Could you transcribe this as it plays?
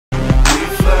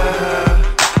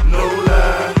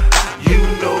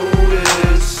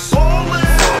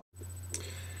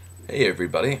Hey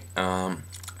everybody.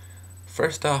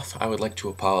 First off, I would like to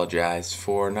apologize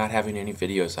for not having any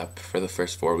videos up for the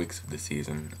first 4 weeks of the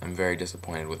season. I'm very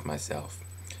disappointed with myself,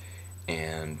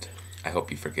 and I hope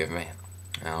you forgive me.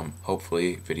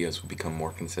 Hopefully videos will become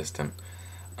more consistent.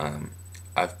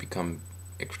 I've become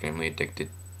extremely addicted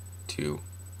to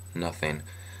nothing,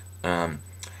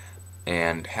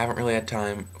 and haven't really had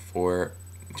time to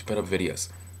put up videos.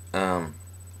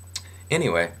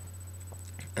 Anyway,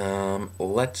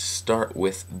 let's start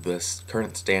with the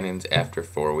current standings after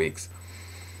 4 weeks.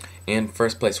 In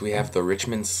first place, we have the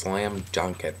Richmond Slam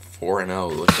Dunk at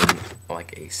 4-0, looking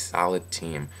like a solid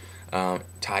team.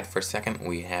 Tied for second,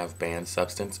 we have Banned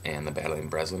Substance and the Battling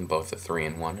Breslin, both at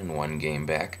 3-1 and 1 game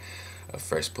back of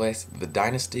first place. The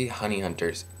Dynasty, Honey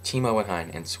Hunters, Team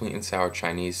Owenheim, and Sweet and Sour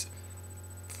Chinese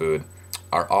Food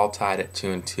are all tied at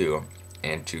 2-2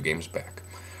 and 2 games back.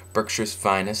 Berkshire's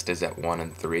Finest is at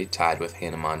 1-3, tied with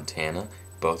Hannah Montana.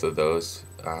 Both of those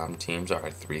teams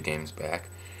are 3 games back.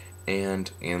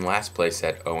 And in last place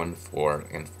at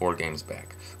 0-4 and 4 games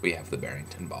back, we have the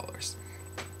Barrington Ballers.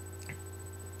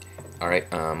 Alright,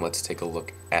 let's take a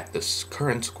look at the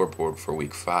current scoreboard for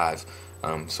Week 5.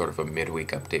 Sort of a midweek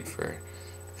update for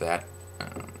that,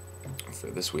 for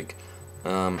this week.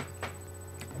 And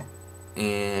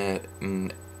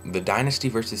the Dynasty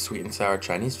versus Sweet and Sour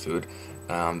Chinese Food.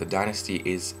 The Dynasty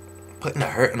is putting a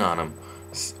hurting on them,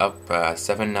 up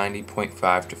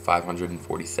 790.5 to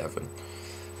 547.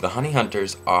 The Honey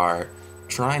Hunters are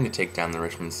trying to take down the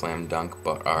Richmond Slam Dunk,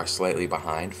 but are slightly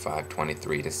behind,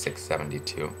 523 to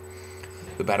 672.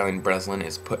 The Battling Breslin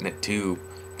is putting it to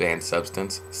Banned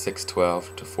Substance,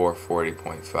 612 to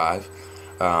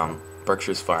 440.5.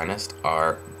 Berkshire's Finest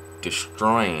are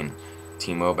destroying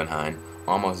Team Obenheim,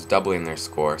 almost doubling their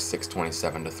score,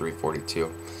 627 to 342.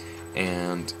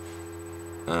 And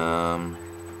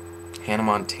Hannah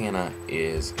Montana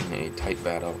is in a tight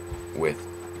battle with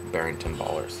Barrington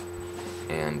Ballers.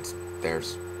 And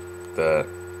there's the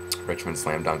Richmond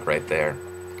Slam Dunk right there,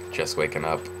 just waking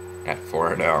up at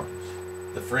 4-0.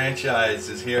 The franchise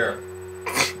is here.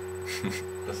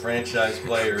 The franchise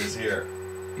player is here.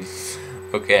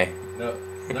 Okay. No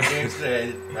games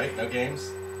today, right? No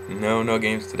games? No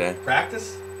games today.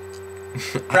 Practice?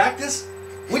 Practice?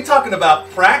 We talking about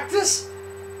practice?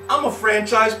 I'm a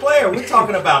franchise player. We're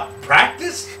talking about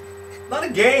practice? Not a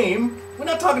game. We're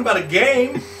not talking about a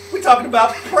game. We're talking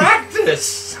about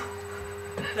practice.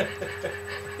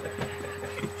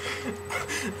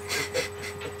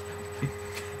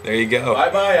 There you go.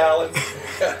 Bye-bye, Alan.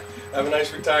 Have a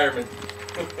nice retirement.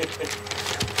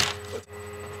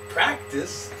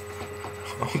 Practice?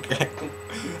 Okay.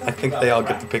 I think they all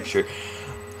get the picture.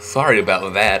 Sorry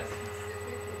about that.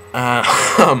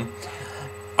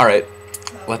 Alright.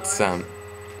 Let's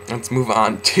move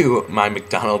on to my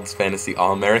McDonald's Fantasy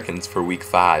All-Americans for Week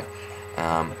 5.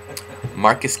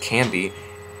 Marcus Camby,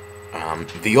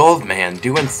 the old man,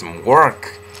 doing some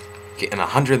work, getting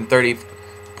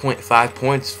 130.5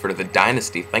 points for the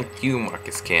Dynasty. Thank you,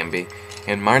 Marcus Camby.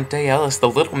 And Marnte Ellis, the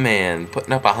little man,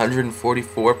 putting up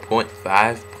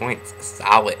 144.5 points.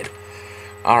 Solid.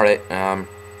 Alright, a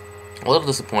little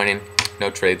disappointing. No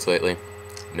trades lately.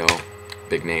 No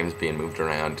big names being moved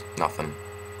around. Nothing.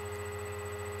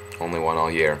 Only one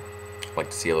all year. I'd like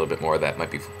to see a little bit more of that.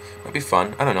 Might be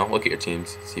fun. I don't know. Look at your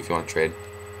teams. See if you want to trade.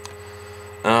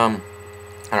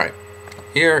 Alright.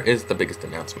 Here is the biggest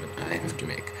announcement I have to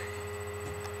make.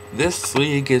 This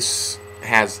league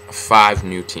has 5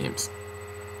 new teams.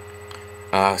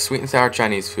 Sweet and Sour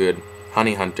Chinese Food,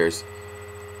 Honey Hunters,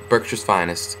 Berkshire's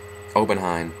Finest,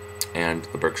 Obenheim, and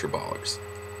the Berkshire Ballers.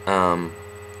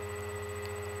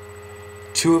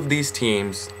 2 of these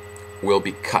teams will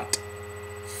be cut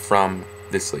from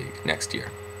this league next year.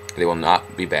 They will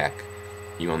not be back.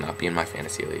 You will not be in my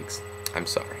fantasy leagues. I'm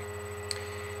sorry.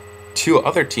 2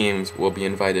 other teams will be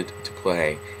invited to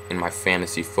play in my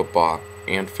fantasy football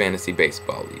and fantasy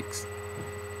baseball leagues.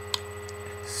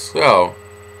 So,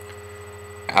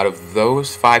 out of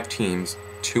those 5 teams,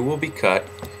 2 will be cut,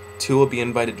 2 will be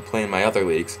invited to play in my other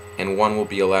leagues, and 1 will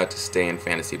be allowed to stay in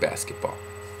fantasy basketball.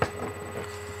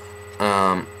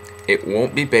 It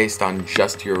won't be based on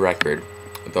just your record,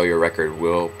 though your record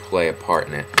will play a part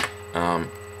in it.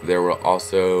 There will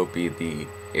also be the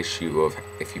issue of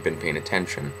if you've been paying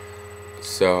attention.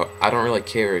 So I don't really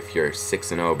care if you're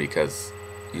 6-0 because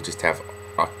you just have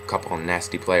a couple of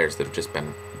nasty players that have just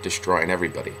been destroying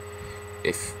everybody.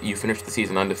 If you finish the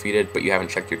season undefeated but you haven't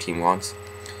checked your team once,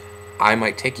 I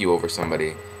might take you over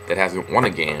somebody that hasn't won a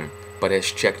game but has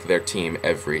checked their team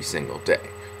every single day.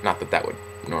 Not that that would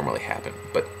normally happen,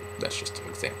 but that's just an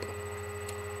example.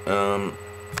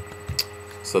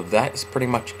 So that is pretty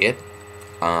much it.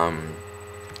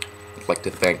 I'd like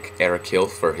to thank Eric Hill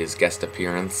for his guest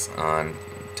appearance on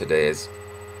today's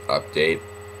update,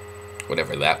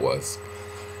 whatever that was.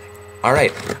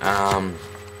 Alright,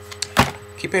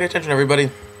 keep paying attention, everybody.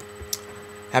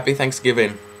 Happy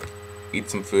Thanksgiving. Eat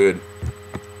some food.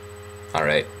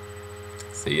 Alright,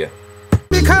 see ya.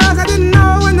 Because I didn't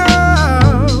know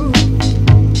enough,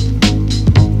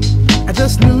 I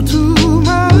just knew too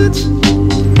much.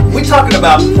 We talking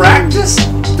about practice?